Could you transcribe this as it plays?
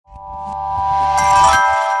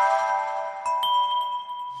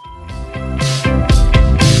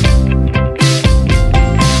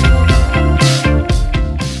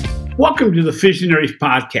Welcome to the Visionaries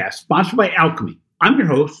Podcast, sponsored by Alchemy. I'm your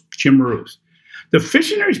host, Jim Marous. The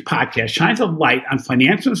Visionaries Podcast shines a light on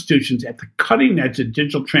financial institutions at the cutting edge of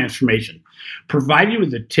digital transformation, providing you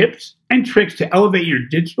with the tips and tricks to elevate your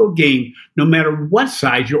digital game no matter what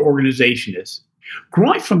size your organization is.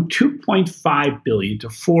 Growing from $2.5 billion to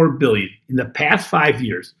 $4 billion in the past 5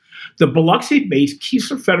 years, the Biloxi-based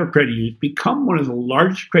Keesler Federal Credit Union has become one of the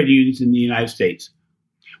largest credit unions in the United States.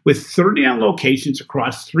 With 39 locations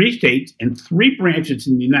across 3 states and 3 branches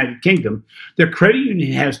in the United Kingdom, their credit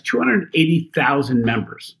union has 280,000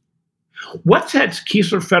 members. What sets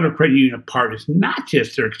Keesler Federal Credit Union apart is not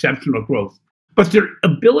just their exceptional growth, but their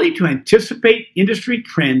ability to anticipate industry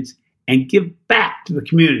trends and give back to the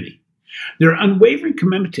community. Their unwavering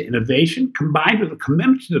commitment to innovation, combined with a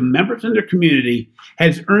commitment to the members in their community,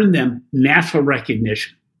 has earned them national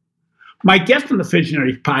recognition. My guest on the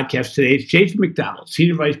Visionaries Podcast today is Jason McDonald,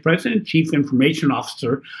 Senior Vice President and Chief Information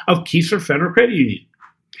Officer of Keesler Federal Credit Union.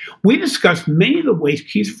 We discussed many of the ways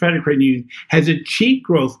Keesler Federal Credit Union has achieved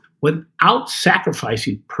growth without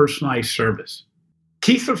sacrificing personalized service.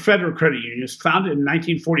 Keesler Federal Credit Union was founded in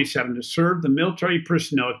 1947 to serve the military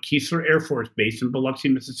personnel at Keesler Air Force Base in Biloxi,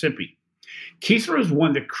 Mississippi. Keesler has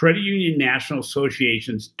won the Credit Union National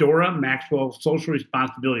Association's Dora Maxwell Social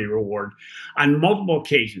Responsibility Award on multiple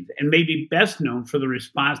occasions and may be best known for the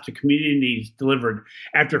response to community needs delivered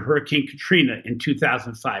after Hurricane Katrina in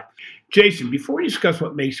 2005. Jason, before we discuss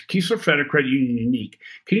what makes Keesler Federal Credit Union unique,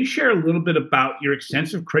 can you share a little bit about your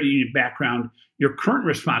extensive credit union background, your current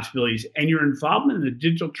responsibilities, and your involvement in the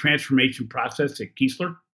digital transformation process at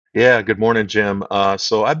Keesler? Yeah, good morning, Jim.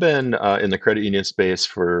 So I've been in the credit union space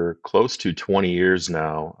for close to 20 years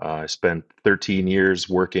now. I spent 13 years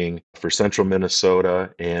working for Central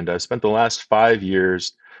Minnesota, and I spent the last 5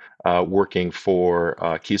 years working for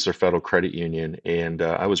Keesler Federal Credit Union. And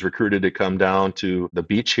I was recruited to come down to the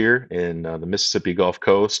beach here in the Mississippi Gulf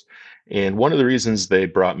Coast. And one of the reasons they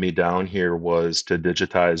brought me down here was to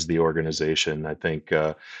digitize the organization. I think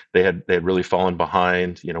they had really fallen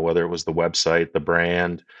behind, whether it was the website, the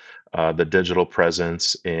brand, the digital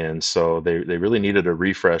presence, and so they really needed a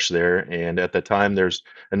refresh there. And at the time,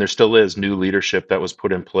 there still is new leadership that was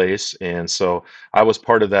put in place, and so I was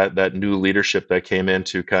part of that new leadership that came in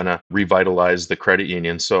to kind of revitalize the credit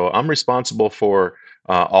union. So I'm responsible for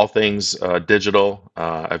all things digital.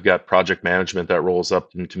 I've got project management that rolls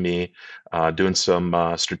up into me, doing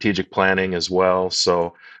some strategic planning as well.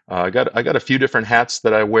 So I got a few different hats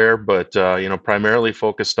that I wear, but primarily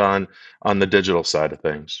focused on the digital side of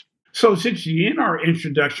things. So since in our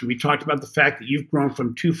introduction, we talked about the fact that you've grown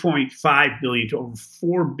from $2.5 billion to over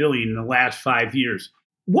 $4 billion in the last 5 years.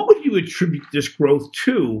 What would you attribute this growth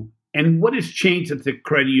to, and what has changed at the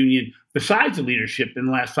credit union besides the leadership in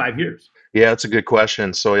the last 5 years? Yeah, that's a good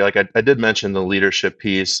question. So like I did mention the leadership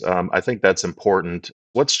piece. I think that's important.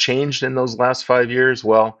 What's changed in those last 5 years?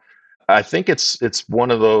 Well, I think it's one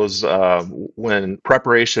of those when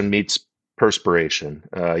preparation meets perspiration.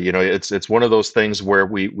 It's one of those things where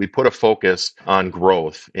we put a focus on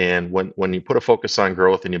growth, and when you put a focus on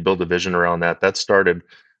growth and you build a vision around that started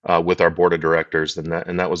with our board of directors,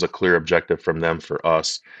 and that was a clear objective from them for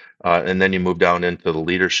us. And then you move down into the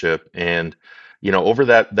leadership, and over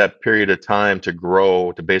that period of time to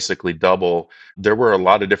grow, to basically double, there were a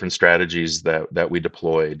lot of different strategies that we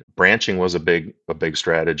deployed. Branching was a big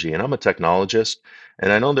strategy, and I'm a technologist,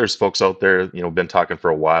 and I know there's folks out there, been talking for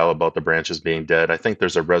a while about the branches being dead. I think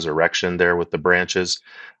there's a resurrection there with the branches,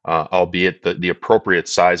 albeit the appropriate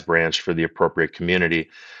size branch for the appropriate community.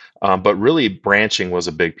 But really, branching was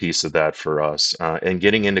a big piece of that for us, and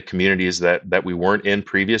getting into communities that we weren't in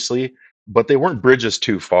previously, but they weren't bridges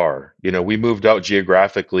too far. We moved out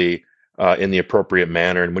geographically in the appropriate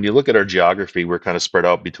manner. And when you look at our geography, we're kind of spread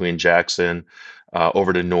out between Jackson,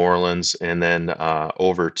 over to New Orleans, and then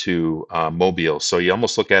over to Mobile. So you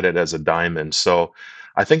almost look at it as a diamond. So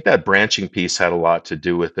I think that branching piece had a lot to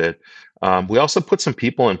do with it. We also put some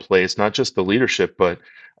people in place, not just the leadership, but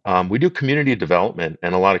we do community development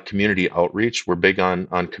and a lot of community outreach. We're big on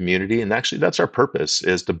community, and actually that's our purpose,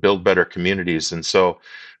 is to build better communities. And so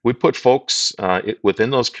we put folks within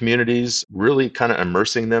those communities, really kind of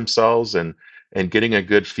immersing themselves and getting a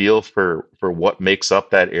good feel for what makes up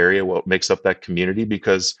that area, what makes up that community,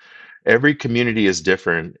 because every community is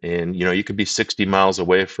different. And you could be 60 miles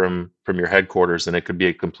away from your headquarters, and it could be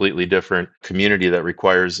a completely different community that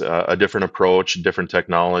requires a different approach, different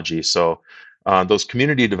technology. So those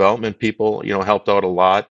community development people, helped out a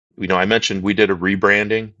lot. I mentioned we did a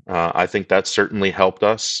rebranding. I think that certainly helped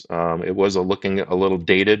us. It was looking a little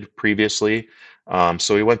dated previously.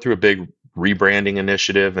 So we went through a rebranding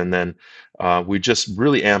initiative, and then we just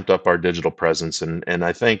really amped up our digital presence. And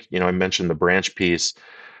I think, I mentioned the branch piece.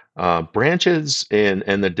 Branches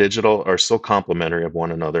and the digital are so complementary of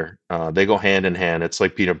one another. They go hand in hand. It's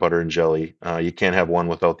like peanut butter and jelly. You can't have one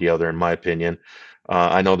without the other, in my opinion.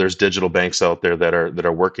 I know there's digital banks out there that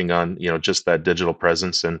are working on just that digital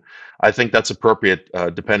presence, and I think that's appropriate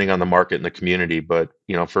depending on the market and the community. But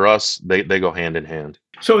for us, they go hand in hand.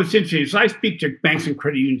 So it's interesting. So I speak to banks and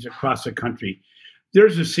credit unions across the country.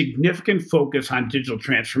 There's a significant focus on digital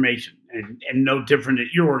transformation and no different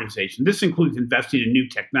at your organization. This includes investing in new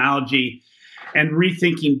technology and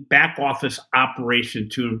rethinking back office operation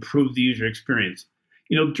to improve the user experience.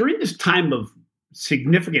 During this time of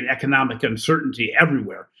significant economic uncertainty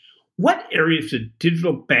everywhere, what areas of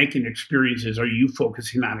digital banking experiences are you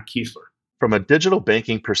focusing on at Keesler? From a digital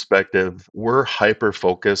banking perspective, we're hyper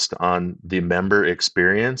focused on the member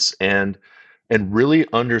experience and really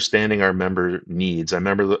understanding our member needs. I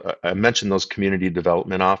mentioned those community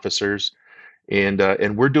development officers, and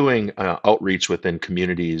we're doing outreach within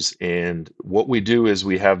communities. And what we do is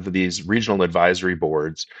we have these regional advisory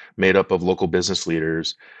boards made up of local business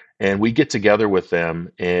leaders, and we get together with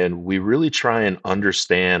them and we really try and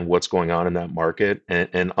understand what's going on in that market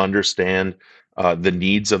and understand the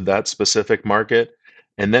needs of that specific market,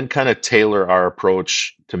 and then kind of tailor our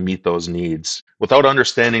approach to meet those needs. Without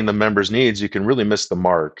understanding the members' needs, you can really miss the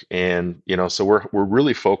mark. And so we're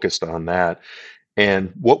really focused on that.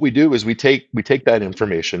 And what we do is we take that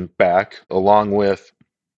information back along with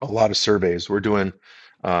a lot of surveys. We're doing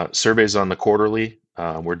surveys on the quarterly.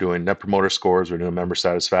 We're doing net promoter scores. We're doing member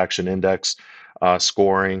satisfaction index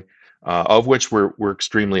scoring, of which we're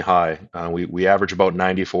extremely high. We average about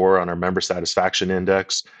 94 on our member satisfaction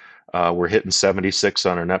index. We're hitting 76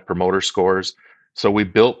 on our net promoter scores. So we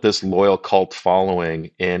built this loyal cult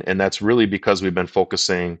following, and that's really because we've been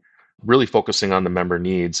really focusing on the member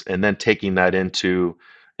needs, and then taking that into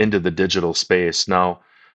the digital space. Now,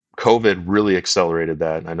 COVID really accelerated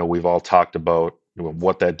that. I know we've all talked about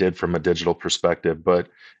what that did from a digital perspective, but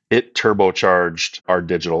it turbocharged our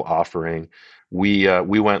digital offering. We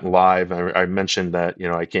went live. I mentioned that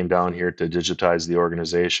I came down here to digitize the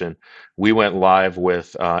organization. We went live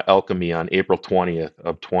with Alchemy on April 20th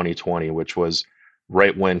of 2020, which was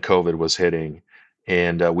right when COVID was hitting.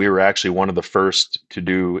 And we were actually one of the first to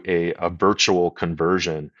do a virtual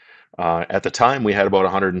conversion. At the time, we had about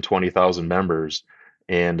 120,000 members,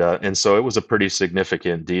 and so it was a pretty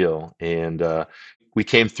significant deal. And we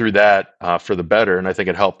came through that for the better, and I think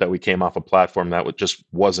it helped that we came off a platform that just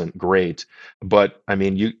wasn't great. But I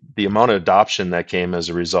mean, the amount of adoption that came as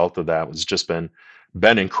a result of that was just been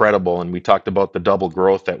incredible. And we talked about the double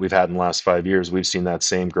growth that we've had in the last 5 years. We've seen that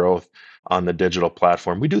same growth on the digital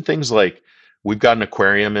platform. We do things like we've got an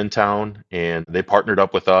aquarium in town, and they partnered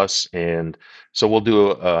up with us. And so we'll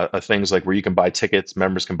do things like where you can buy tickets,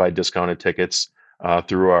 members can buy discounted tickets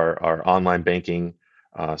through our online banking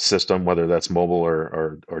system, whether that's mobile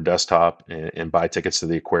or desktop, and buy tickets to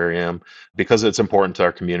the aquarium because it's important to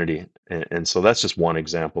our community. And so that's just one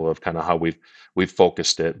example of kind of how we've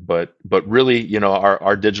focused it. But really,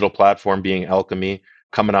 our digital platform being Alchemy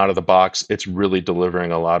coming out of the box, it's really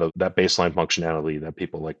delivering a lot of that baseline functionality that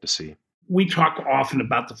people like to see. We talk often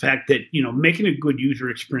about the fact that, making a good user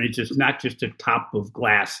experience is not just a top of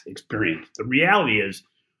glass experience. The reality is,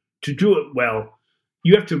 to do it well,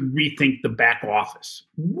 you have to rethink the back office.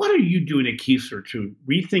 What are you doing at Keesler to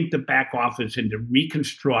rethink the back office and to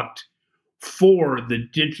reconstruct for the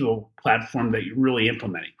digital platform that you're really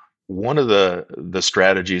implementing? One of the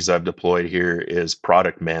strategies I've deployed here is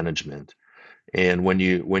product management. And when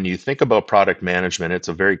you think about product management, it's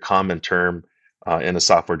a very common term in a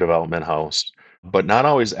software development house, but not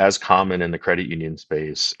always as common in the credit union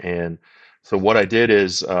space. And so what I did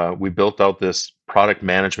is we built out this product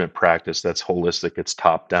management practice that's holistic, it's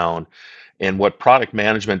top down. And what product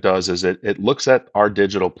management does is it looks at our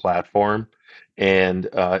digital platform, and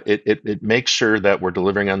it makes sure that we're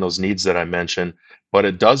delivering on those needs that I mentioned, but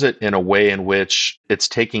it does it in a way in which it's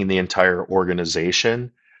taking the entire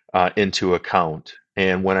organization into account.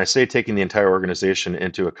 And when I say taking the entire organization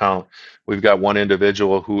into account, we've got one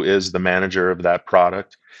individual who is the manager of that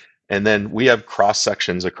product. And then we have cross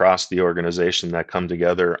sections across the organization that come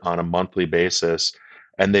together on a monthly basis.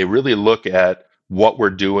 And they really look at what we're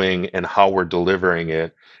doing and how we're delivering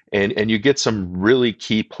it. And you get some really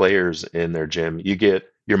key players in there, Jim. You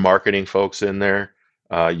get your marketing folks in there.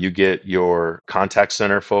 You get your contact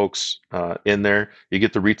center folks in there. You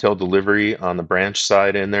get the retail delivery on the branch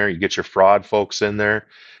side in there. You get your fraud folks in there.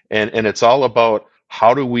 And it's all about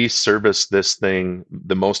how do we service this thing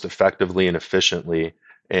the most effectively and efficiently.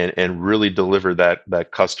 and really deliver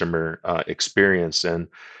that customer experience. And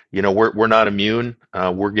we're not immune.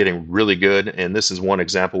 We're getting really good, and this is one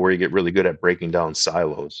example where you get really good at breaking down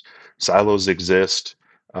silos. Silos exist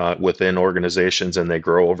within organizations, and they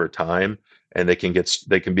grow over time, and they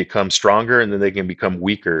can become stronger, and then they can become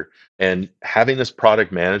weaker. And having this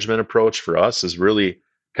product management approach for us has really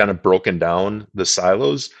kind of broken down the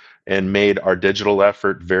silos and made our digital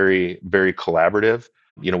effort very, very collaborative.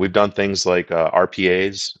 We've done things like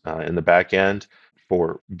RPAs in the back end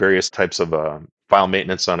for various types of file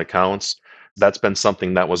maintenance on accounts. That's been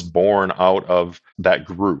something that was born out of that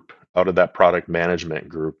group, out of that product management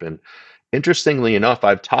group. And interestingly enough,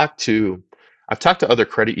 I've talked to other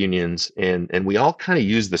credit unions, and we all kind of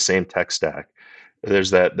use the same tech stack.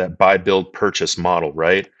 There's that buy, build, purchase model,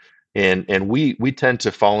 right? And we tend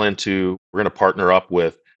to fall into, we're going to partner up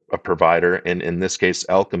with a provider, and in this case,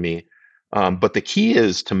 Alchemy. But the key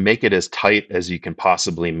is to make it as tight as you can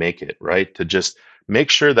possibly make it, right? To just make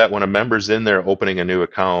sure that when a member's in there opening a new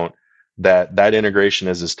account, that integration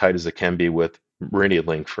is as tight as it can be with Meridian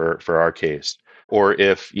Link for our case. Or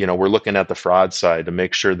if we're looking at the fraud side, to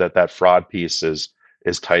make sure that fraud piece is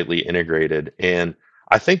tightly integrated. And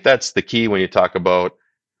I think that's the key when you talk about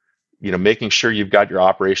making sure you've got your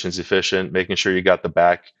operations efficient, making sure you got the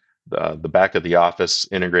back of the office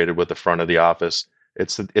integrated with the front of the office.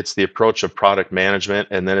 It's the approach of product management,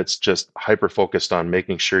 and then it's just hyper focused on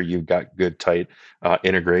making sure you've got good tight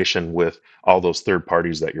integration with all those third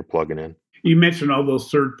parties that you're plugging in. You mentioned all those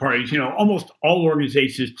third parties. Almost all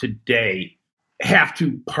organizations today have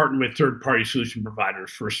to partner with third party solution providers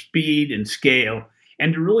for speed and scale,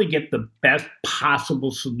 and to really get the best possible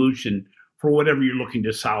solution for whatever you're looking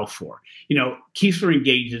to solve for. Keysler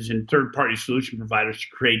engages in third party solution providers to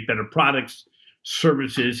create better products,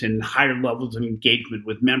 services, and higher levels of engagement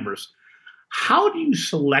with members. How do you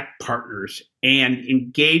select partners and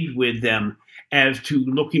engage with them as to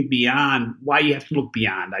looking beyond, why you have to look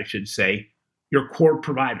beyond, I should say, your core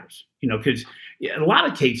providers? Because in a lot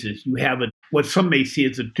of cases, you have what some may see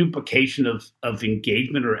as a duplication of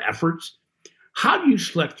engagement or efforts. How do you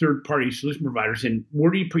select third-party solution providers, and where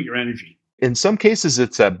do you put your energy? In some cases,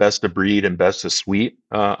 it's that best of breed and best of suite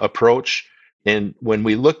approach. And when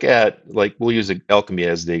we look at, like, we'll use Alchemy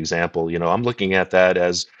as the example, I'm looking at that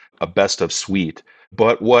as a best of suite.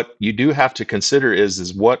 But what you do have to consider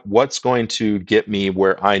is what's going to get me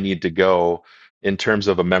where I need to go in terms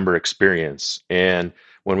of a member experience. And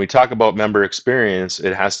when we talk about member experience,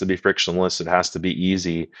 it has to be frictionless. It has to be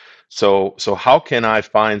easy. So how can I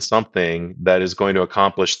find something that is going to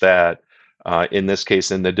accomplish that? In this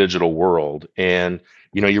case, in the digital world, and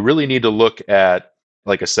you really need to look at,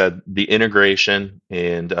 like I said, the integration,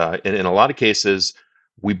 and in a lot of cases,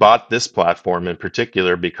 we bought this platform in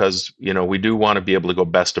particular because we do want to be able to go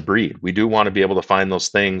best of breed. We do want to be able to find those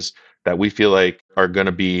things that we feel like are going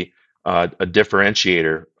to be a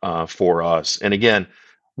differentiator for us. And again,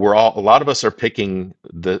 a lot of us are picking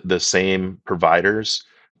the same providers.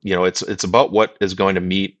 It's about what is going to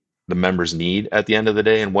meet the member's need at the end of the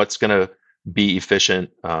day, and what's going to be efficient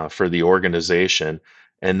for the organization,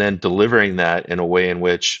 and then delivering that in a way in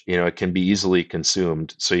which it can be easily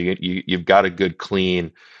consumed. So you've got a good,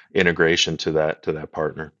 clean integration to that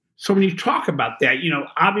partner. So when you talk about that,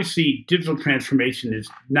 obviously digital transformation is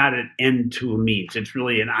not an end to a means. It's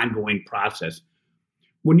really an ongoing process.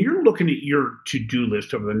 When you're looking at your to-do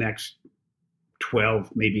list over the next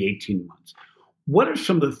 12, maybe 18 months, what are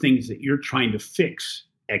some of the things that you're trying to fix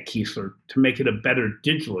at Keysler to make it a better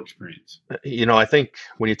digital experience? I think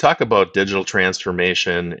when you talk about digital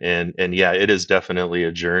transformation, and yeah, it is definitely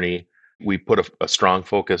a journey. We put a strong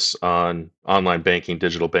focus on online banking,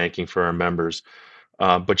 digital banking for our members.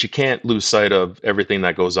 But you can't lose sight of everything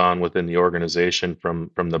that goes on within the organization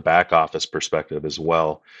from the back office perspective as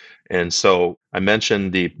well. And so I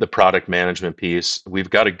mentioned the product management piece. We've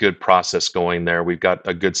got a good process going there. We've got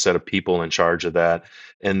a good set of people in charge of that.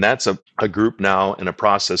 And that's a group now and a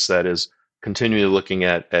process that is continually looking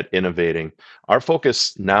at innovating. Our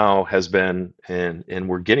focus now has been, and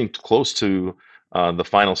we're getting close to the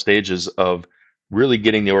final stages of really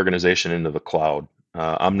getting the organization into the cloud.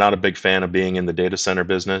 I'm not a big fan of being in the data center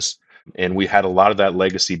business, and we had a lot of that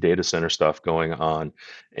legacy data center stuff going on.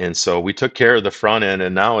 And so we took care of the front end,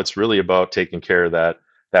 and now it's really about taking care of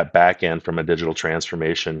that back end from a digital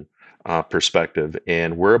transformation perspective.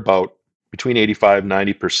 And we're about between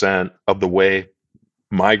 85-90% of the way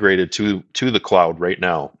migrated to the cloud right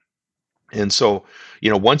now. And so,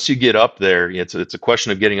 once you get up there, it's a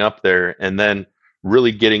question of getting up there and then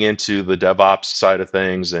really getting into the DevOps side of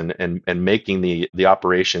things and making the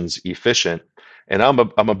operations efficient. And I'm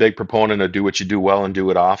a big proponent of do what you do well and do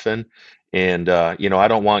it often. And I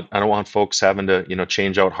don't want folks having to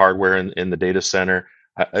change out hardware in the data center.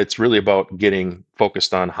 It's really about getting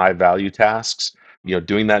focused on high value tasks,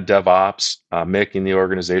 doing that DevOps, making the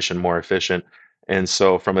organization more efficient. And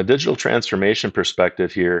so, from a digital transformation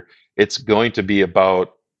perspective here, it's going to be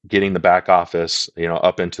about getting the back office,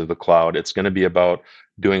 up into the cloud. It's going to be about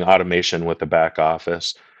doing automation with the back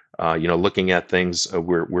office. Looking at things,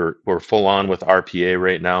 we're full on with RPA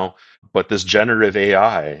right now, but this generative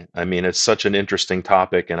AI, I mean, it's such an interesting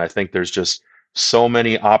topic, and I think there's just so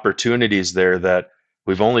many opportunities there that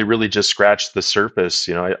we've only really just scratched the surface.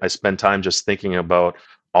 I spend time just thinking about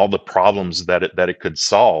all the problems that it could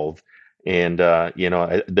solve, and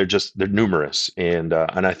they're numerous, and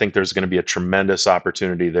I think there's going to be a tremendous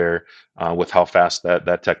opportunity there with how fast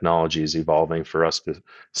that technology is evolving for us to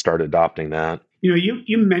start adopting that.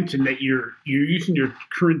 You mentioned that you're using your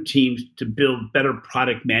current teams to build better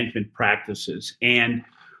product management practices, and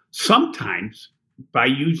sometimes by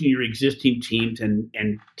using your existing teams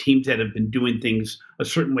and teams that have been doing things a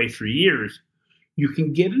certain way for years, you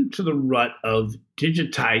can get into the rut of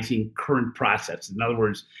digitizing current processes. In other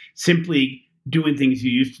words, simply doing things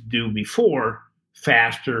you used to do before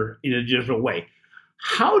faster in a digital way.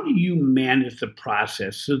 How do you manage the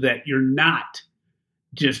process so that you're not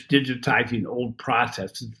just digitizing old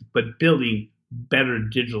processes, but building better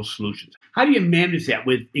digital solutions? How do you manage that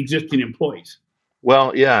with existing employees?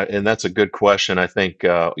 Well, yeah, and that's a good question. I think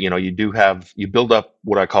you build up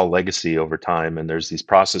what I call legacy over time, and there's these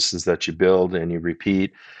processes that you build and you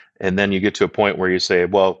repeat, and then you get to a point where you say,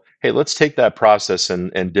 well, hey, let's take that process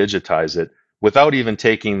and digitize it without even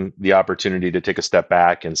taking the opportunity to take a step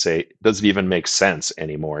back and say, does it even make sense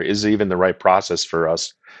anymore? Is it even the right process for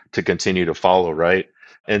us to continue to follow, right?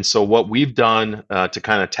 And so what we've done to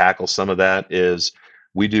kind of tackle some of that is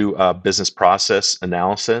we do business process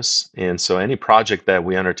analysis. And so any project that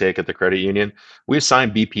we undertake at the credit union, we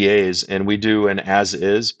assign BPAs and we do an as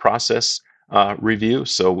is process review.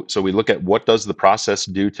 So we look at what does the process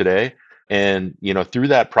do today. And through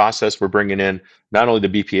that process, we're bringing in not only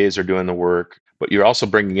the BPAs are doing the work, but you're also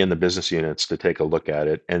bringing in the business units to take a look at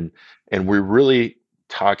it. And we're really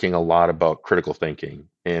talking a lot about critical thinking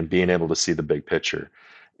and being able to see the big picture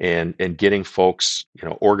and getting folks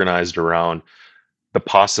organized around the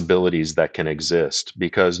possibilities that can exist.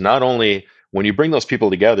 Because not only when you bring those people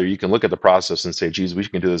together, you can look at the process and say, geez, we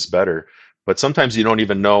can do this better. But sometimes you don't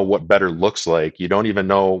even know what better looks like. You don't even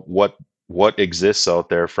know what exists out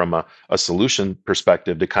there from a solution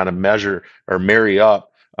perspective to kind of measure or marry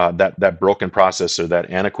up that broken process or that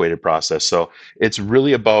antiquated process. So it's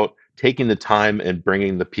really about taking the time and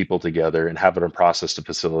bringing the people together and having a process to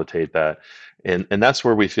facilitate that. And that's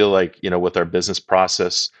where we feel like, with our business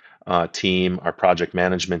process team, our project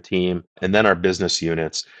management team, and then our business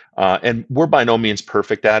units. And we're by no means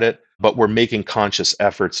perfect at it, but we're making conscious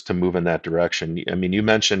efforts to move in that direction. I mean, you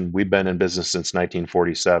mentioned we've been in business since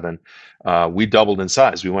 1947. We doubled in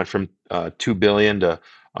size. We went from 2 billion to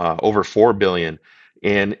over 4 billion.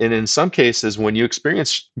 And in some cases, when you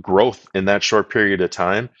experience growth in that short period of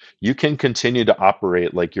time, you can continue to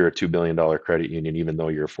operate like you're a $2 billion credit union, even though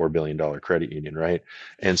you're a $4 billion credit union, right?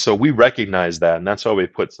 And so we recognize that, and that's why we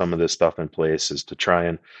put some of this stuff in place is to try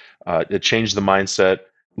and to change the mindset,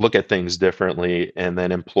 look at things differently, and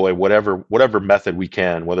then employ whatever method we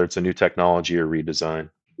can, whether it's a new technology or redesign.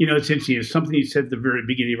 It's interesting. It's something you said at the very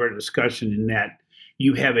beginning of our discussion in that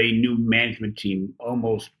you have a new management team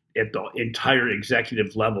almost at the entire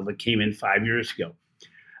executive level that came in 5 years ago.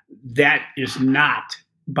 That is not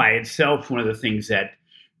by itself one of the things that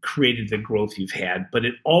created the growth you've had, but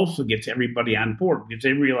it also gets everybody on board because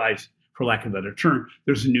they realize, for lack of a better term,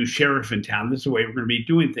 there's a new sheriff in town. This is the way we're going to be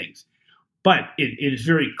doing things. But it is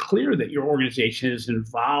very clear that your organization has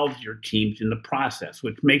involved your teams in the process,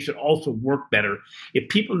 which makes it also work better if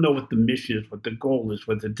people know what the mission is, what the goal is,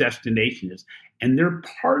 what the destination is, and they're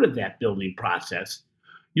part of that building process.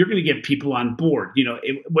 You're going to get people on board.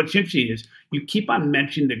 What's interesting is you keep on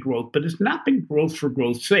mentioning the growth, but it's not been growth for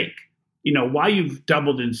growth's sake. While you've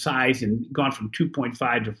doubled in size and gone from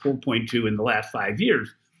 2.5 to 4.2 in the last 5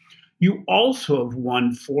 years, you also have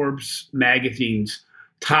won Forbes magazine's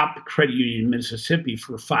top credit union in Mississippi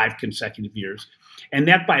for 5 consecutive years. And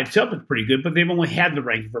that by itself is pretty good, but they've only had the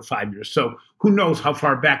ranking for 5 years. So who knows how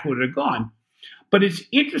far back it would have gone. But it's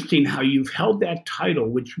interesting how you've held that title,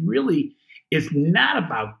 which really is not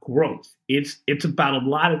about growth. It's about a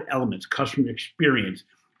lot of elements, customer experience,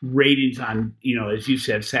 ratings on, as you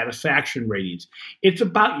said, satisfaction ratings. It's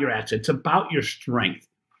about your assets, it's about your strength.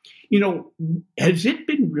 Has it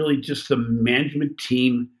been really just the management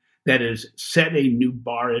team that has set a new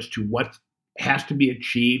bar as to what has to be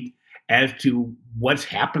achieved as to what's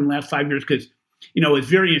happened the last 5 years? Because, it's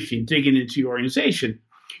very interesting digging into your organization.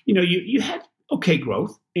 You had okay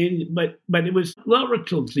growth, but it was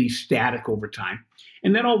relatively static over time.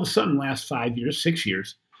 And then all of a sudden, last 5 years, 6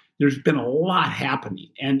 years, there's been a lot happening.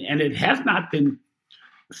 And it has not been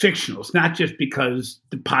fictional. It's not just because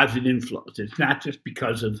deposit inflows. It's not just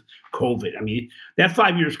because of COVID. I mean, that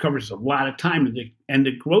 5 years covers a lot of time, and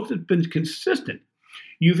the growth has been consistent.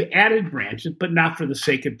 You've added branches, but not for the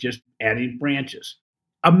sake of just adding branches.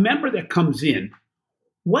 A member that comes in,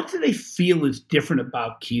 what do they feel is different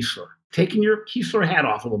about Keesler? Taking your Keesler hat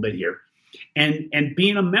off a little bit here and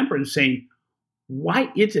being a member and saying,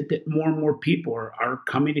 why is it that more and more people are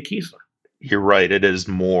coming to Keesler? You're right. It is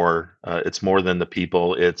more. It's more than the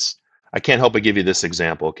people. I can't help but give you this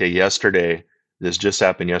example. Okay, this just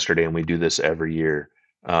happened yesterday, and we do this every year.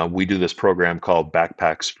 We do this program called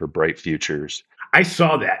Backpacks for Bright Futures. I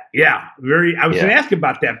saw that. Yeah, I was going to ask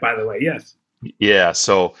about that, by the way. Yes. Yeah.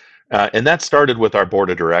 So, and that started with our board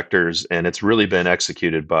of directors, and it's really been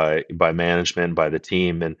executed by management, by the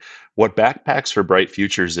team. And what Backpacks for Bright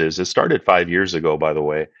Futures is, it started 5 years ago, by the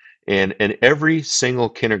way. And every single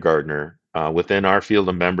kindergartner within our field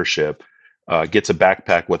of membership gets a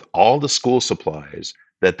backpack with all the school supplies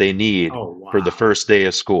that they need for the first day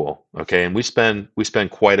of school. Okay, and we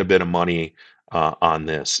spend quite a bit of money on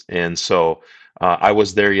this. And so I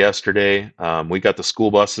was there yesterday. We got the school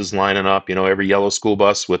buses lining up. Every yellow school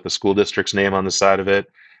bus with the school district's name on the side of it.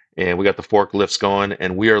 And we got the forklifts going,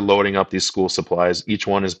 and we are loading up these school supplies. Each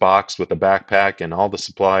one is boxed with a backpack and all the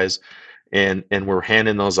supplies. And we're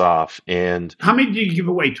handing those off. And how many did you give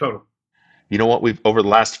away total? You know what? Over the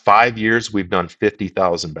last 5 years, we've done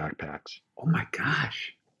 50,000 backpacks. Oh my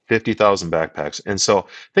gosh. 50,000 backpacks. And so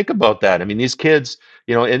think about that. I mean, these kids,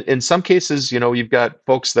 in some cases, you've got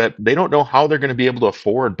folks that they don't know how they're going to be able to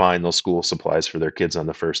afford buying those school supplies for their kids on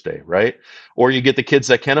the first day, right? Or you get the kids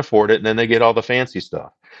that can afford it, and then they get all the fancy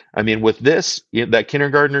stuff. I mean, with this, that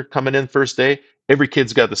kindergartner coming in first day, every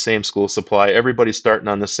kid's got the same school supply. Everybody's starting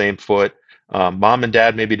on the same foot. Mom and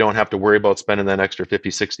dad maybe don't have to worry about spending that extra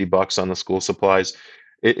 $50-$60 on the school supplies.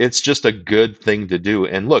 It's just a good thing to do.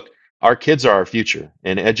 And look, our kids are our future,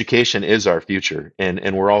 and education is our future,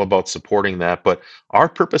 and we're all about supporting that. But our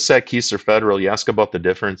purpose at Keesler Federal, you ask about the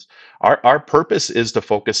difference, our purpose is to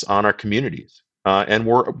focus on our communities. And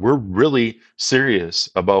we're really serious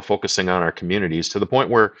about focusing on our communities, to the point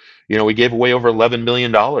where, we gave away over $11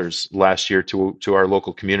 million last year to our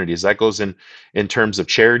local communities. That goes in terms of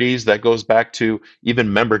charities, that goes back to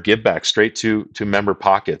even member give back, straight to member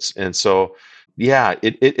pockets. And so, yeah,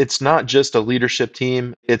 it's not just a leadership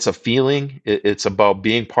team. It's a feeling. It's about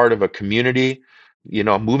being part of a community.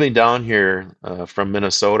 Moving down here from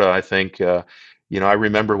Minnesota, I think, I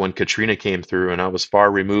remember when Katrina came through, and I was far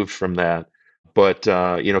removed from that. But,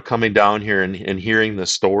 coming down here and hearing the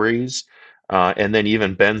stories, and then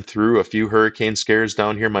even been through a few hurricane scares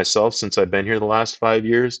down here myself since I've been here the last 5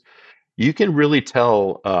 years, you can really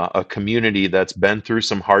tell a community that's been through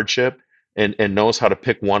some hardship and knows how to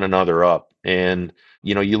pick one another up. And,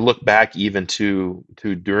 you look back even to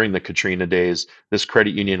during the Katrina days, this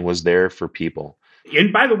credit union was there for people.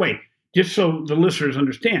 And by the way, just so the listeners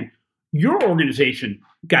understand, your organization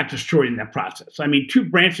got destroyed in that process. I mean, 2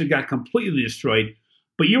 branches got completely destroyed,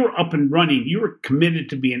 but you were up and running. You were committed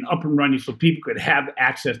to being up and running so people could have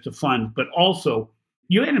access to funds, but also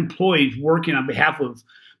you had employees working on behalf of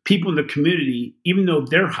people in the community, even though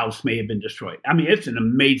their house may have been destroyed. I mean, it's an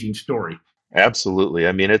amazing story. Absolutely.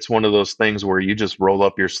 I mean, it's one of those things where you just roll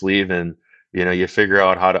up your sleeve and, you figure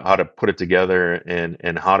out how to put it together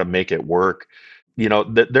and how to make it work.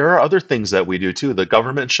 There are other things that we do too. The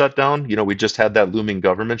government shutdown, we just had that looming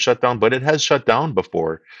government shutdown, but it has shut down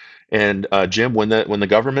before. And Jim, when the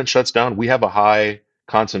government shuts down, we have a high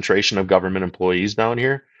concentration of government employees down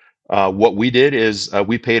here. What we did is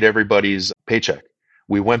we paid everybody's paycheck.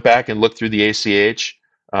 We went back and looked through the ACH,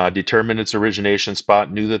 determined its origination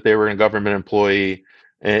spot, knew that they were a government employee,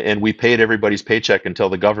 and we paid everybody's paycheck until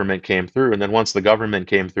the government came through. And then once the government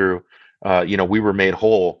came through, we were made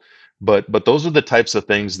whole. But those are the types of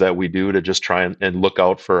things that we do to just try and look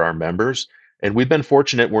out for our members. And we've been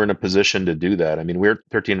fortunate we're in a position to do that. I mean, we're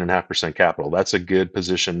 13.5% capital. That's a good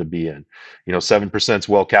position to be in. 7% is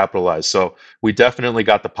well capitalized. So we definitely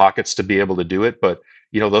got the pockets to be able to do it. But,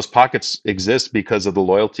 those pockets exist because of the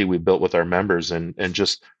loyalty we built with our members and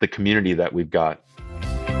just the community that we've got.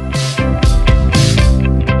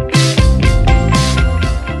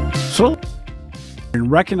 So,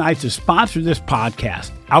 and recognize the sponsor of this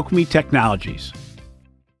podcast, Alchemy Technologies.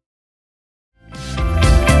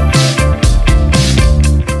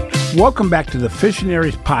 Welcome back to the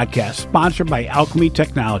Fissionaries podcast, sponsored by Alchemy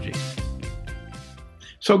Technologies.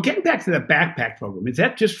 So getting back to the backpack program, is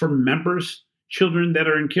that just for members, children that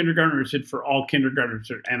are in kindergarten, or is it for all kindergartners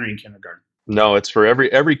that are entering kindergarten? No, it's for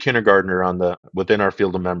every kindergartner on the within our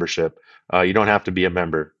field of membership. You don't have to be a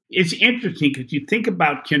member. It's interesting because you think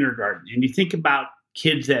about kindergarten and you think about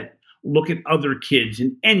kids that look at other kids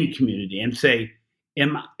in any community and say,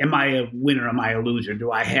 am I a winner? Am I a loser?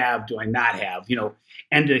 Do I have? Do I not have?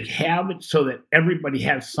 And to have it so that everybody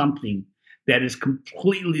has something that is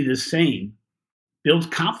completely the same builds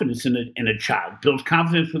confidence in a child, builds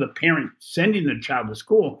confidence with a parent sending their child to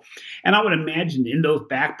school. And I would imagine in those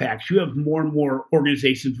backpacks, you have more and more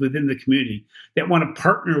organizations within the community that want to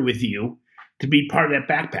partner with you to be part of that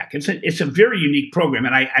backpack. It's a very unique program.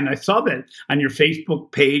 And I saw that on your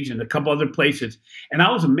Facebook page and a couple other places. And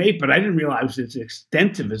I was amazed, but I didn't realize it's as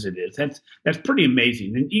extensive as it is. That's pretty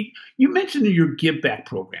amazing. And you mentioned in your give back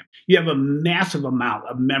program, you have a massive amount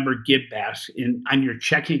of member give backs on your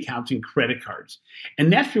checking accounts and credit cards.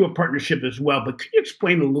 And that's through a partnership as well. But could you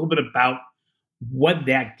explain a little bit about what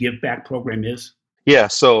that give back program is? Yeah,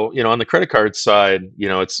 so on the credit card side,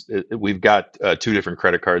 we've got two different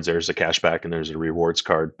credit cards. There's a cashback and there's a rewards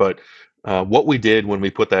card. But what we did when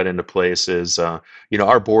we put that into place is,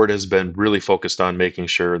 our board has been really focused on making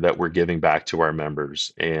sure that we're giving back to our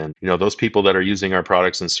members, and those people that are using our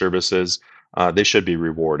products and services, they should be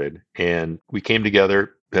rewarded. And we came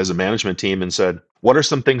together as a management team and said, what are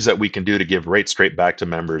some things that we can do to give right straight back to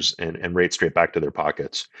members and right straight back to their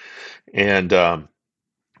pockets? And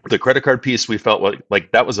the credit card piece, we felt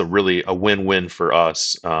like that was a win-win for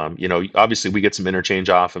us. Obviously we get some interchange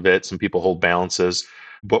off of it. Some people hold balances,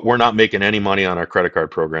 but we're not making any money on our credit card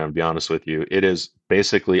program, to be honest with you. It is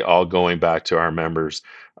basically all going back to our members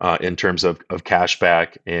in terms of cash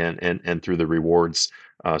back and through the rewards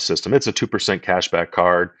system. It's a 2% cashback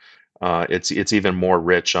card. It's even more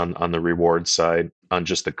rich on the rewards side, on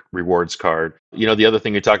just the rewards card. The other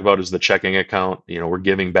thing we talk about is the checking account. We're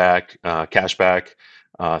giving back cash back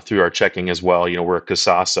through our checking as well. We're a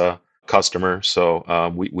Kasasa customer,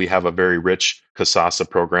 so we have a very rich Kasasa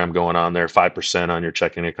program going on there. 5% on your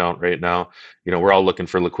checking account right now. We're all looking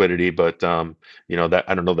for liquidity, but that,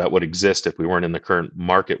 I don't know, that would exist if we weren't in the current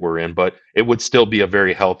market we're in. But it would still be a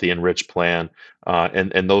very healthy and rich plan,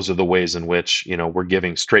 and those are the ways in which we're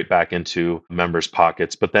giving straight back into members'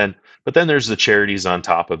 pockets. But then there's the charities on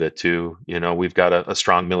top of it too. We've got a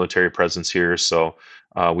strong military presence here, so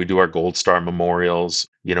we do our Gold Star memorials.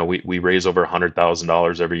 We raise over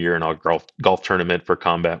 $100,000 every year in our golf tournament for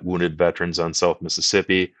combat wounded veterans on South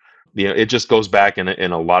Mississippi. It just goes back in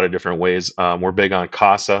a lot of different ways. We're big on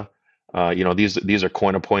CASA. These are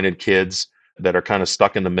coin appointed kids that are kind of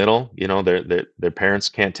stuck in the middle. Their parents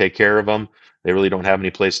can't take care of them. They really don't have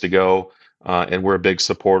any place to go, and we're a big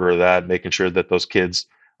supporter of that, making sure that those kids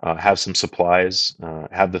have some supplies,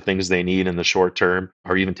 have the things they need in the short term,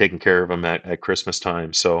 or even taking care of them at Christmas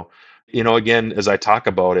time. So, again, as I talk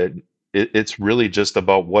about it's really just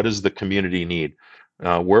about what does the community need?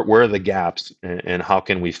 Where are the gaps, and how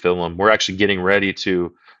can we fill them? We're actually getting ready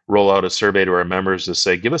to roll out a survey to our members to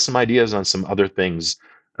say, give us some ideas on some other things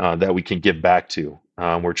that we can give back to.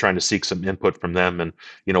 We're trying to seek some input from them, and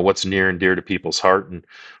what's near and dear to people's heart,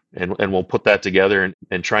 and we'll put that together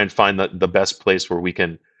and try and find the best place where we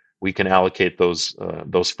can allocate those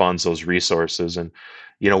funds, those resources. And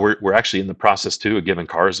we're actually in the process too of giving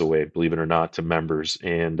cars away, believe it or not, to members.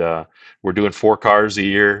 And we're doing 4 cars a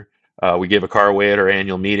year. We gave a car away at our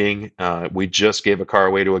annual meeting. We just gave a car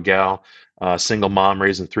away to a gal, single mom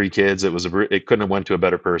raising 3 kids. It couldn't have went to a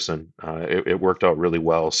better person. It worked out really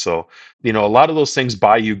well. So a lot of those things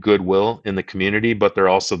buy you goodwill in the community, but they're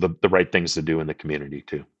also the right things to do in the community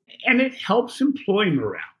too. And it helps employee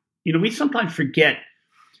morale. We sometimes forget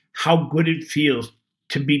how good it feels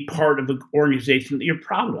to be part of an organization that you're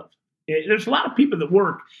proud of. There's a lot of people that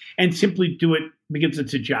work and simply do it because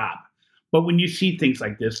it's a job. But when you see things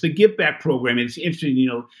like this, the Give Back program, it's interesting,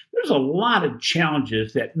 there's a lot of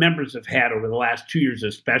challenges that members have had over the last 2 years,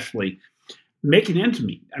 especially making ends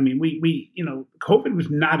meet. I mean, COVID was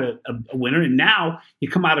not a winner. And now you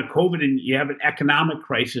come out of COVID and you have an economic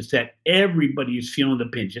crisis that everybody is feeling the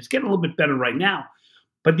pinch. It's getting a little bit better right now.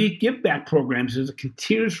 But these give back programs is a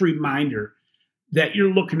continuous reminder that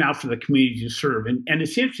you're looking out for the communities you serve. And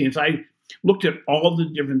it's interesting, as I looked at all the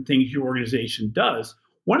different things your organization does,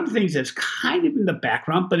 one of the things that's kind of in the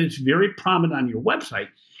background, but it's very prominent on your website,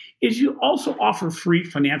 is you also offer free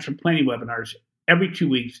financial planning webinars every 2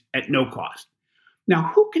 weeks at no cost. Now,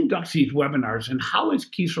 who conducts these webinars, and how is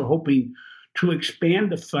Keysler hoping to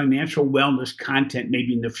expand the financial wellness content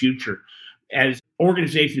maybe in the future as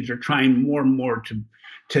organizations are trying more and more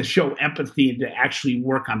to show empathy and to actually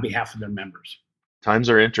work on behalf of their members? Times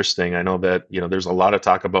are interesting. I know that there's a lot of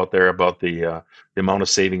talk about there about the amount of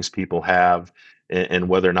savings people have, and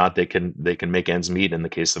whether or not they can make ends meet in the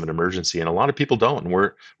case of an emergency. And a lot of people don't. And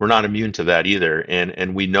we're not immune to that either.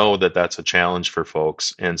 And we know that that's a challenge for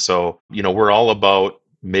folks. And so we're all about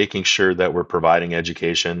making sure that we're providing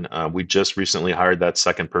education. We just recently hired that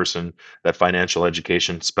second person, that financial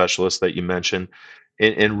education specialist that you mentioned,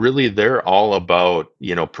 and really they're all about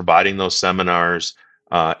providing those seminars,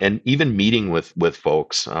 and even meeting with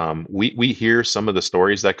folks. We hear some of the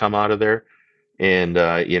stories that come out of there, and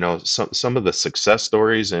some of the success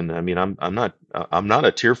stories. And I mean, I'm not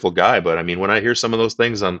a tearful guy, but I mean, when I hear some of those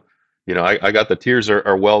things, I got the tears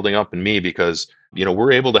are welding up in me, because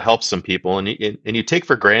we're able to help some people, and you take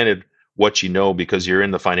for granted what you know because you're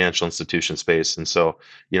in the financial institution space. And so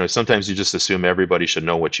sometimes you just assume everybody should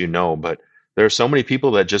know what you know, but there are so many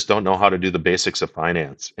people that just don't know how to do the basics of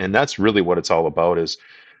finance. And that's really what it's all about, is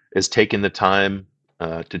taking the time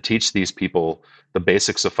to teach these people the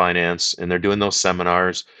basics of finance. And they're doing those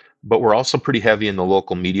seminars. But we're also pretty heavy in the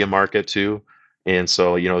local media market too. And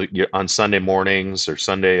so on Sunday mornings or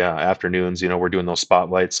Sunday afternoons, we're doing those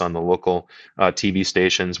spotlights on the local TV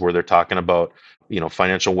stations where they're talking about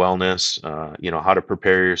financial wellness, how to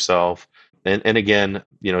prepare yourself. And again,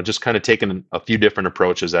 just kind of taking a few different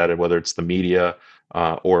approaches at it, whether it's the media,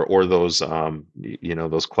 or those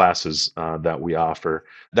those classes that we offer.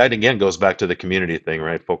 That again goes back to the community thing,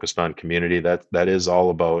 right? Focused on community. That is all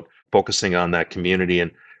about focusing on that community. And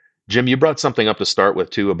Jim, you brought something up to start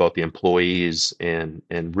with too about the employees and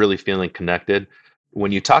really feeling connected.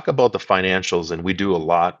 When you talk about the financials, and we do a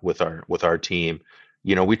lot with our team,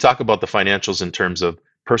 we talk about the financials in terms of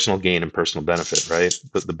personal gain and personal benefit, right?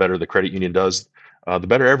 The better the credit union does, the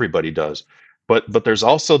better everybody does. But there's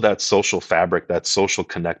also that social fabric, that social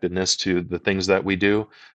connectedness to the things that we do.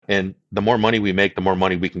 And the more money we make, the more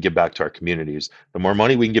money we can give back to our communities. The more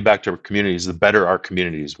money we can give back to our communities, the better our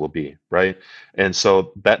communities will be, right? And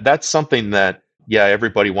so that's something that, yeah,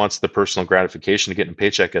 everybody wants the personal gratification of getting a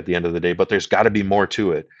paycheck at the end of the day, but there's got to be more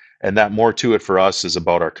to it. And that more to it for us is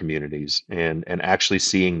about our communities, and actually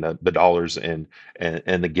seeing the dollars and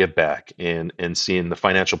the give back, and seeing the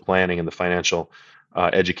financial planning and the financial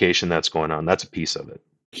education that's going on. That's a piece of it.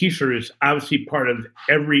 Keesler is obviously part of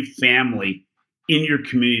every family in your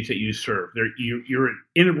communities that you serve. You're an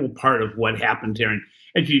integral part of what happens there. And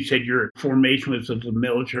as you said, your formation was as a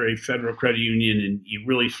military federal credit union, and you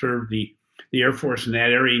really served the Air Force in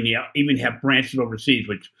that area, and you even have branches overseas,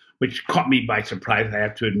 which caught me by surprise, I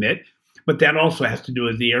have to admit. But that also has to do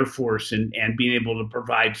with the Air Force and being able to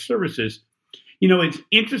provide services. It's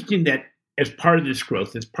interesting that as part of this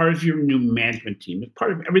growth, as part of your new management team, as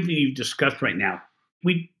part of everything you've discussed right now,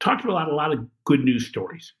 we talked about a lot of good news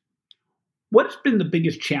stories. What has been the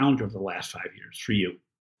biggest challenge over the last 5 years for you?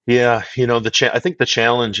 Yeah, I think the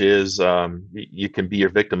challenge is, you can be your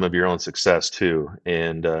victim of your own success too.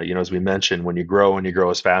 And as we mentioned, when you grow and you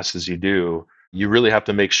grow as fast as you do, you really have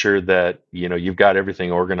to make sure that you've got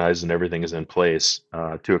everything organized and everything is in place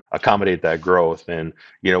to accommodate that growth. And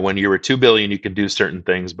when you were 2 billion, you could do certain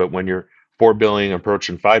things, but when you're 4 billion,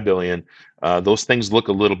 approaching 5 billion, those things look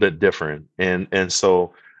a little bit different. And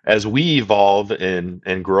so as we evolve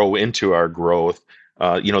and grow into our growth,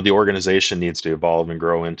 the organization needs to evolve and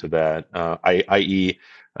grow into that, i.e.,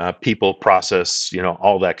 people, process,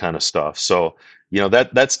 all that kind of stuff. So,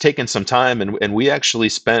 that's taken some time, and we actually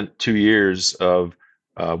spent 2 years of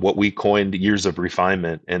what we coined years of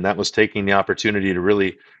refinement, and that was taking the opportunity to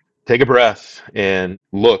really take a breath and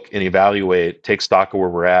look and evaluate, take stock of where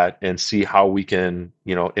we're at, and see how we can,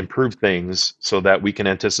 improve things so that we can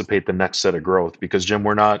anticipate the next set of growth. Because Jim,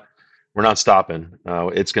 we're not stopping.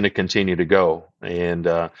 It's going to continue to go, and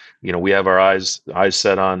we have our eyes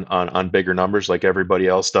set on bigger numbers like everybody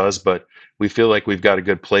else does. But we feel like we've got a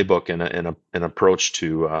good playbook and an approach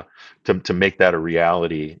to make that a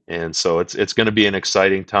reality. And so it's going to be an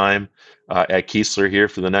exciting time at Keesler here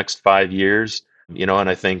for the next 5 years. And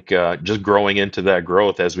I think just growing into that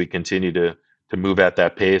growth as we continue to move at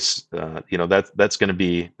that pace, that's going to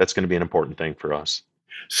be an important thing for us.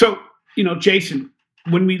 So, Jason,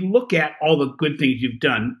 when we look at all the good things you've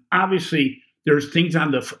done, obviously there's things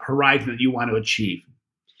on the horizon that you want to achieve.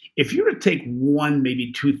 If you were to take one,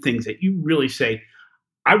 maybe two things that you really say,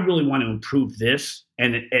 I really want to improve this,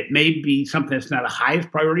 and it may be something that's not a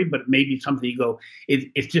highest priority, but maybe something you go,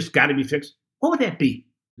 it's just got to be fixed. What would that be?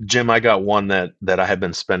 Jim, I got one that I have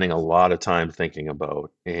been spending a lot of time thinking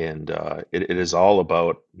about, and it is all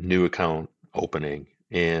about new account opening.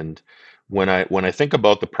 And when I think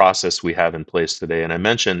about the process we have in place today, and I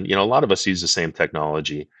mentioned, a lot of us use the same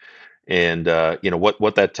technology, and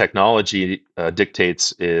what that technology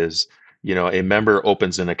dictates is, a member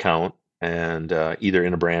opens an account and either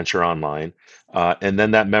in a branch or online, and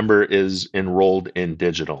then that member is enrolled in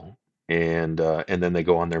digital, and then they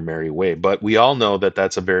go on their merry way. But we all know that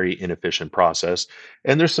that's a very inefficient process,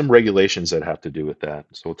 and there's some regulations that have to do with that.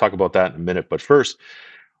 So we'll talk about that in a minute. But first,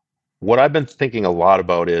 what I've been thinking a lot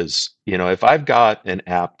about is, if I've got an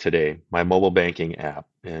app today, my mobile banking app,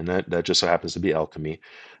 and that just so happens to be Alchemy,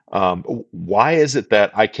 why is it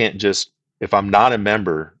that I can't just, if I'm not a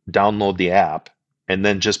member, download the app and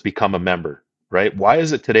then just become a member, right? Why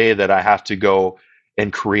is it today that I have to go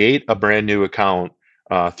and create a brand new account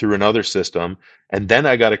through another system, and then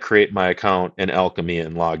I got to create my account in Alchemy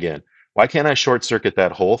and log in? Why can't I short circuit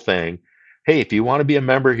that whole thing? Hey, if you want to be a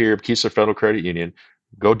member here of Keystone Federal Credit Union,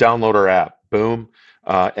 go download our app. Boom.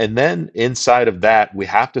 And then inside of that, we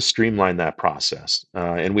have to streamline that process,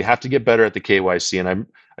 and we have to get better at the KYC. And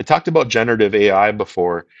I talked about generative AI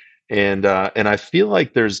before, and I feel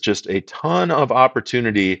like there's just a ton of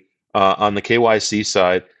opportunity on the KYC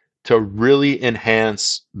side to really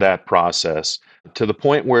enhance that process to the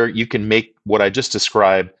point where you can make what I just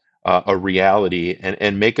described a reality,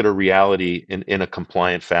 and make it a reality in a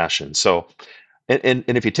compliant fashion. So, and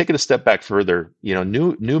if you take it a step back further,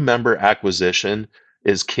 new member acquisition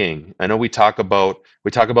is king. I know we talk about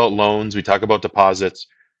loans, we talk about deposits,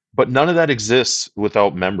 but none of that exists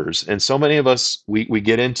without members. And so many of us, we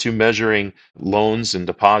get into measuring loans and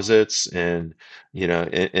deposits, and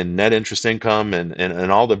net interest income,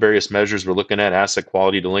 and all the various measures we're looking at, asset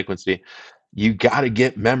quality, delinquency. You got to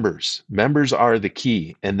get members. Members are the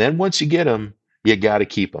key. And then once you get them, you got to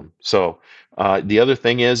keep them. So the other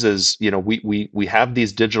thing is we have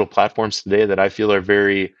these digital platforms today that I feel are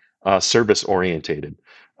very service orientated.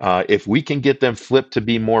 If we can get them flipped to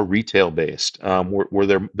be more retail based, where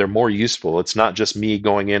they're more useful. It's not just me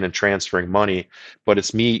going in and transferring money, but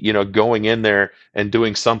it's me going in there and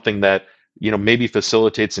doing something that maybe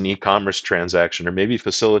facilitates an e-commerce transaction, or maybe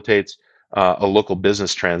facilitates a local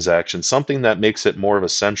business transaction, something that makes it more of a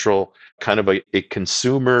central kind of a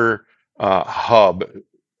consumer hub,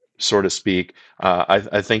 so to speak.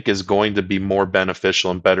 I think is going to be more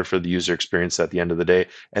beneficial and better for the user experience at the end of the day,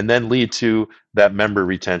 and then lead to that member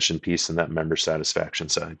retention piece and that member satisfaction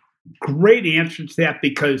side. Great answer to that,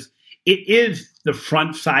 because it is the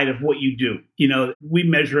front side of what you do. We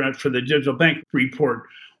measure it for the digital bank report.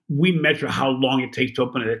 We measure how long it takes to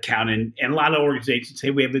open an account. And a lot of organizations say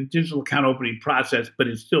we have a digital account opening process, but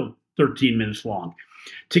it's still 13 minutes long.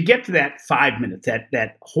 To get to that 5 minutes,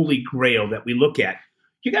 that holy grail that we look at,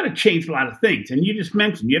 you got to change a lot of things. And you just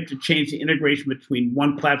mentioned you have to change the integration between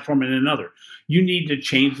one platform and another. You need to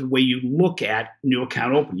change the way you look at new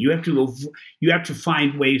account opening. You have to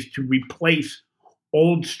find ways to replace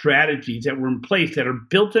old strategies that were in place that are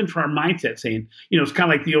built into our mindset, saying, it's kind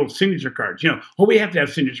of like the old signature cards. We have to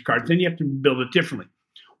have signature cards, then you have to build it differently.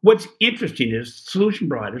 What's interesting is solution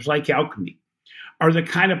providers like Alchemy are the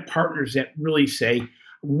kind of partners that really say,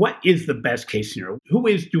 what is the best case scenario? Who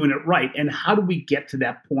is doing it right? And how do we get to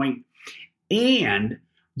that point? And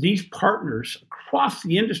these partners across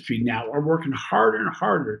the industry now are working harder and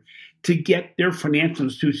harder to get their financial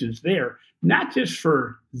institutions there, not just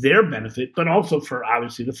for their benefit, but also for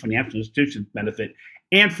obviously the financial institution's benefit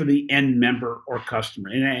and for the end member or customer.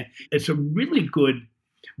 And it's a really good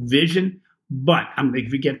vision. But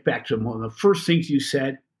if we get back to one of the first things you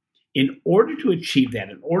said, in order to achieve that,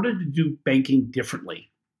 in order to do banking differently,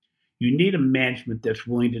 you need a management that's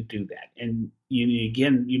willing to do that. And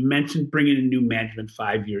you mentioned bringing in new management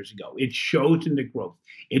 5 years ago. It shows in the growth.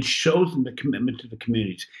 It shows in the commitment to the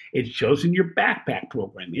communities. It shows in your backpack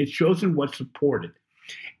program. It shows in what's supported.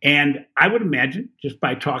 And I would imagine, just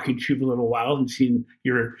by talking to you a little while and seeing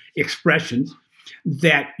your expressions,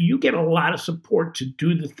 that you get a lot of support to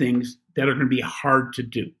do the things that are going to be hard to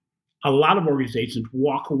do. A lot of organizations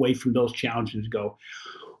walk away from those challenges and go,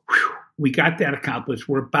 we got that accomplished.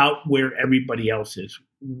 We're about where everybody else is,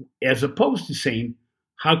 as opposed to saying,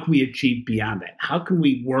 how can we achieve beyond that? How can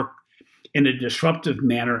we work in a disruptive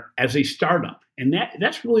manner as a startup? And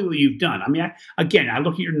that's really what you've done. I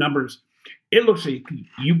look at your numbers. It looks like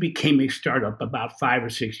you became a startup about 5 or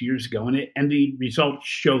 6 years ago, and the results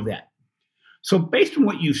show that. So based on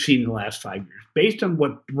what you've seen in the last 5 years, based on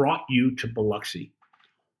what brought you to Biloxi,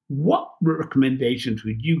 what recommendations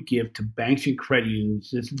would you give to banks and credit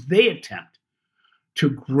unions as they attempt to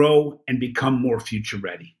grow and become more future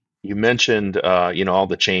ready? You mentioned, all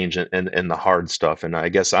the change and the hard stuff, and I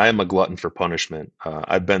guess I am a glutton for punishment.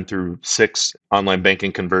 I've been through 6 online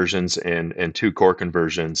banking conversions and 2 core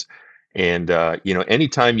conversions, and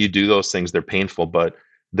anytime you do those things, they're painful, but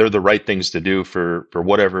they're the right things to do for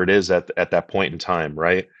whatever it is at that point in time,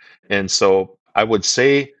 right? And so I would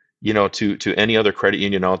say, to any other credit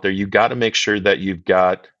union out there, you got to make sure that you've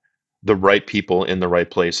got the right people in the right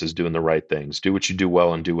places doing the right things. Do what you do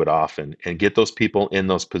well and do it often, and get those people in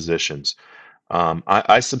those positions.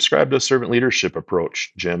 I subscribe to a servant leadership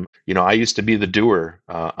approach, Jim. I used to be the doer.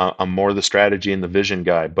 I'm more the strategy and the vision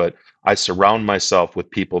guy, but I surround myself with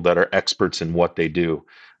people that are experts in what they do.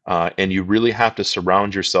 And you really have to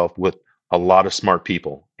surround yourself with a lot of smart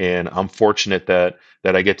people. And I'm fortunate that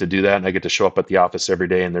I get to do that, and I get to show up at the office every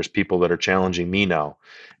day. And there's people that are challenging me now,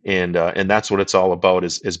 and that's what it's all about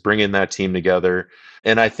is bringing that team together.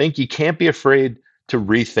 And I think you can't be afraid to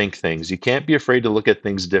rethink things. You can't be afraid to look at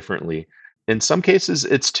things differently. In some cases,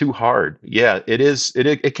 it's too hard. Yeah, it is.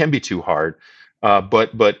 It can be too hard.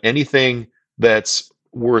 But anything that's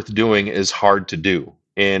worth doing is hard to do,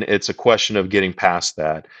 and it's a question of getting past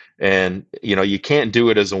that. And you can't do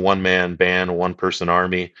it as a one-man band, a one-person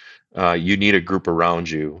army. You need a group around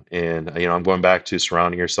you, and I'm going back to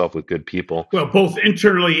surrounding yourself with good people. Well, both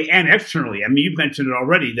internally and externally. I mean, you've mentioned it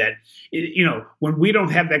already that when we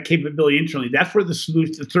don't have that capability internally, that's where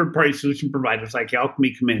the third-party solution providers like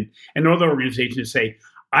Alchemy come in, and other organizations say,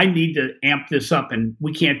 "I need to amp this up, and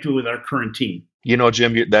we can't do it with our current team."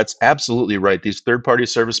 Jim, that's absolutely right. These third-party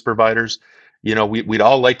service providers, we'd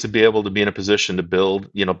all like to be able to be in a position to build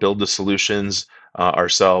the solutions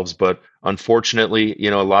ourselves, but unfortunately,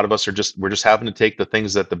 a lot of us we're just having to take the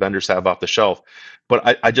things that the vendors have off the shelf.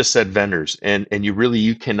 But I just said vendors, and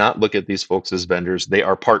you cannot look at these folks as vendors. They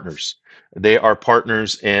are partners. They are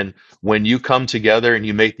partners, and when you come together and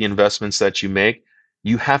you make the investments that you make,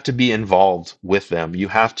 you have to be involved with them. You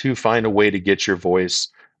have to find a way to get your voice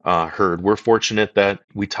heard. We're fortunate that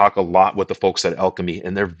we talk a lot with the folks at Alchemy,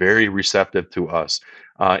 and they're very receptive to us.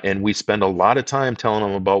 And we spend a lot of time telling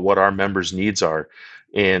them about what our members' needs are,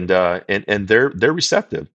 and they're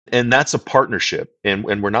receptive. And that's a partnership.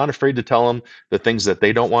 And we're not afraid to tell them the things that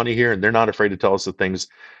they don't want to hear, and they're not afraid to tell us the things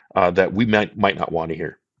that we might not want to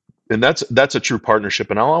hear. And that's a true partnership.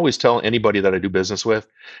 And I'll always tell anybody that I do business with,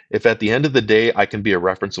 if at the end of the day I can be a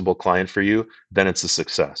referenceable client for you, then it's a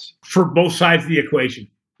success. For both sides of the equation.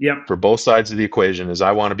 Yep. For both sides of the equation, is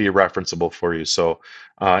I want to be referenceable for you. So,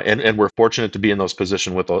 and we're fortunate to be in those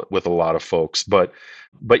positions with a lot of folks. But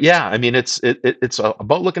yeah, I mean, it's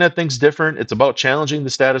about looking at things different. It's about challenging the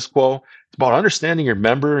status quo. It's about understanding your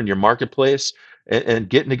member and your marketplace, and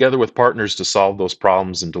getting together with partners to solve those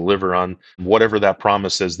problems and deliver on whatever that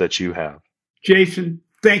promise is that you have. Jason,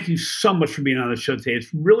 thank you so much for being on the show today.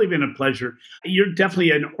 It's really been a pleasure. You're definitely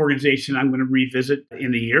an organization I'm going to revisit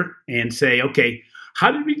in a year and say, okay, how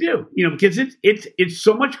did we do? Because it's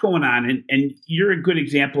so much going on, and you're a good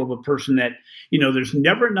example of a person that, there's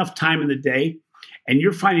never enough time in the day, and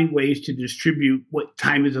you're finding ways to distribute what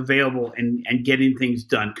time is available and getting things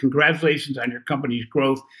done. Congratulations on your company's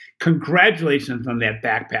growth. Congratulations on that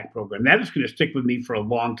backpack program. That is going to stick with me for a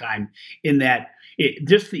long time, in that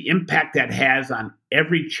just the impact that has on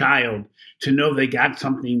every child to know they got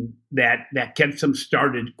something that gets them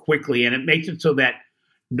started quickly. And it makes it so that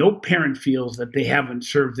no parent feels that they haven't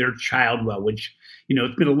served their child well, which,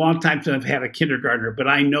 it's been a long time since I've had a kindergartner, but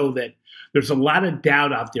I know that there's a lot of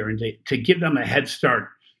doubt out there, and to give them a head start,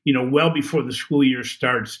 well before the school year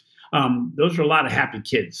starts, those are a lot of happy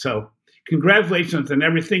kids. So congratulations on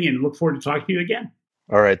everything, and look forward to talking to you again.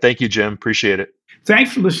 All right. Thank you, Jim. Appreciate it.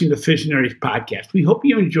 Thanks for listening to Visionaries Podcast. We hope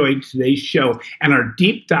you enjoyed today's show and our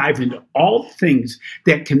deep dive into all things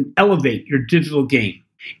that can elevate your digital game.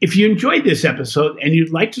 If you enjoyed this episode and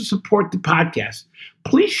you'd like to support the podcast,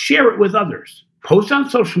 please share it with others, post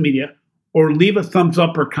on social media, or leave a thumbs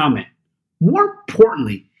up or comment. More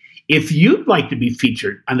importantly, if you'd like to be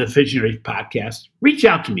featured on the Visionaries Podcast, reach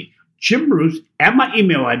out to me, Jim Marous, at my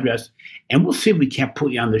email address, and we'll see if we can't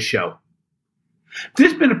put you on the show.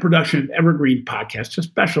 This has been a production of Evergreen Podcast. A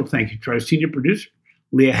special thank you to our senior producer,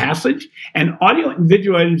 Leah Haslage, and audio and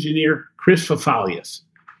video engineer, Chris Fafalius.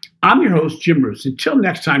 I'm your host, Jim Marous. Until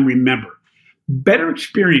next time, remember, better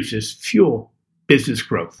experiences fuel business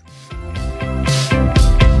growth.